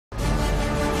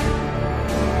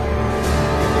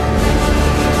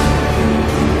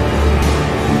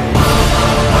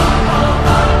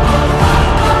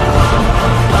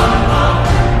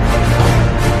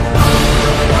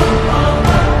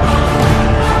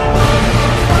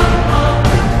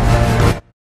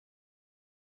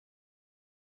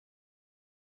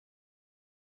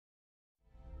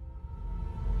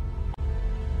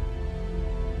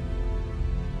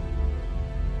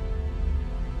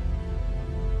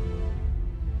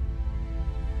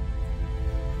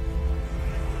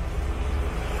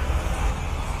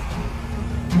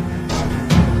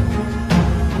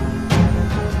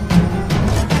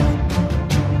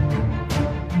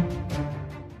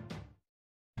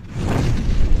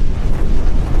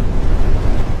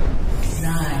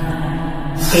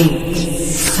8,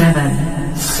 7,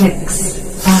 6,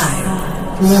 5,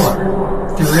 4,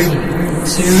 3,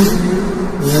 2,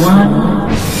 1,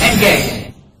 engage.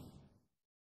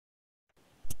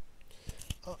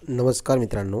 नमस्कार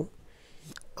मित्रांनो,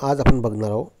 आज आपण बघणार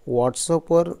आहोत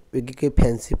व्हॉट्सअपवर वेगवेगळे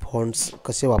फॅन्सी फॉन्ट्स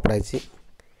कसे वापरायचे,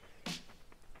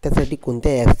 त्यासाठी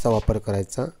कोणत्या ॲप्सचा वापर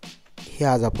करायचा हे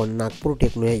आज आपण नागपूर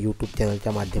टेक्नो या यूट्यूब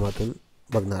चॅनलच्या माध्यमातून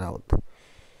बघणार आहोत।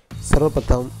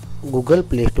 सर्वप्रथम Google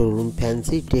play स्टोरवरून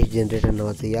fancy text generator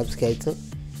नावाचे ॲप्स घ्यायचं।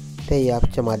 त्या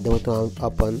ॲपच्या माध्यमातून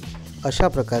आपण अशा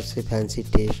प्रकारचे फॅन्सी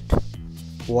टेक्स्ट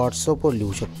व्हॉट्सअपवर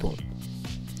लिहू शकतो।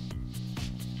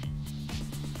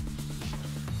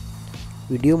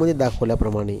 व्हिडिओमध्ये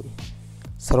दाखवल्याप्रमाणे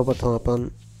सर्वप्रथम आपण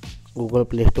गुगल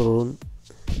प्ले स्टोरवरून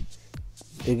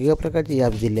वेगवेगळ्या प्रकारचे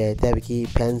ॲप्स दिले आहेत, त्यापैकी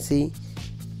फॅन्सी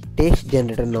टेक्स्ट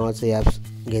जनरेटर नावाचे ॲप्स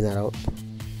घेणार आहोत।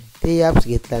 ते ॲप्स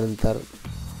घेतल्यानंतर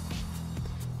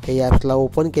ते ॲप्सला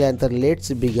ओपन केल्यानंतर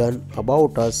लेट्स बिगन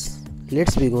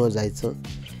वर जायचं।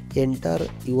 एंटर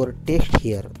युअर टेक्स्ट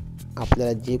हिअर,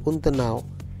 आपल्याला जे कोणतं नाव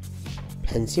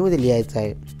फॅन्सीमध्ये लिहायचं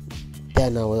आहे त्या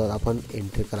नावावर आपण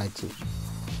एंट्री करायची।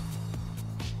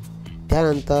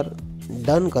 त्यानंतर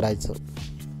डन करायचं।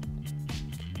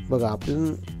 बघा,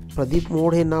 आपण प्रदीप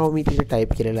मोड हे नाव मी तिथे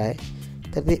टाईप केलेलं आहे,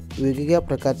 तर ते वेगवेगळ्या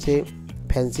प्रकारचे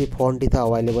फॅन्सी फॉन्ट इथं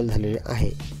अवेलेबल झालेले आहे।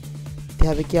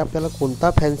 त्यापैकी आपल्याला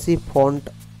कोणता फॅन्सी फॉन्ट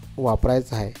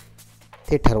वापरायचा आहे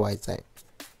ते ठरवायचं आहे।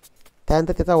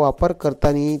 त्यानंतर त्याचा वापर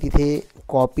करताना तिथे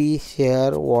कॉपी,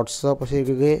 शेअर, व्हॉट्सअप असे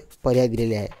वेगवेगळे पर्याय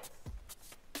दिलेले आहेत।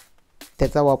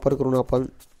 त्याचा वापर करून आपण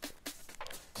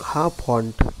हा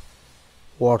फॉन्ट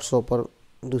व्हॉट्सअपवर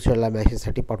दुसऱ्याला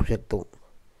मेसेजसाठी पाठवू शकतो।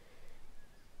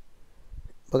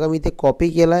 बघा, मी ते कॉपी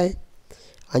केला आहे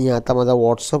आणि आता माझा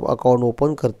व्हॉट्सअप अकाउंट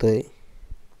ओपन करतो आहे।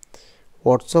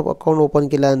 व्हॉट्सअप अकाउंट ओपन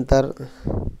केल्यानंतर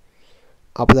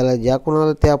आपल्याला ज्या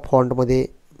कोणाला त्या फॉन्टमध्ये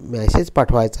मेसेज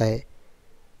पाठवायचा आहे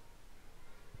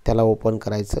त्याला ओपन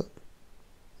करायचं।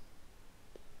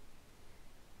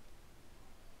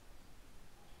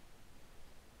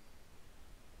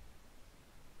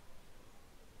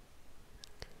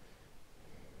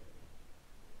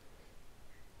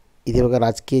 इथे बघा,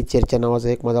 राजकीय चर्चा नावाचा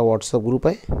एक माझा व्हॉट्सअप ग्रुप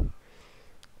आहे,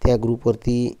 त्या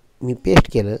ग्रुपवरती मी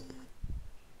पेस्ट केलं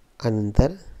आणि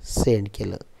नंतर सेंड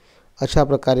केलं। अशा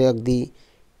प्रकारे अगदी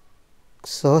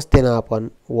सहजतेनं आपण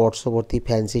व्हॉट्सअपवरती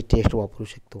फॅन्सी टेक्स्ट वापरू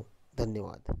शकतो।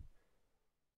 धन्यवाद।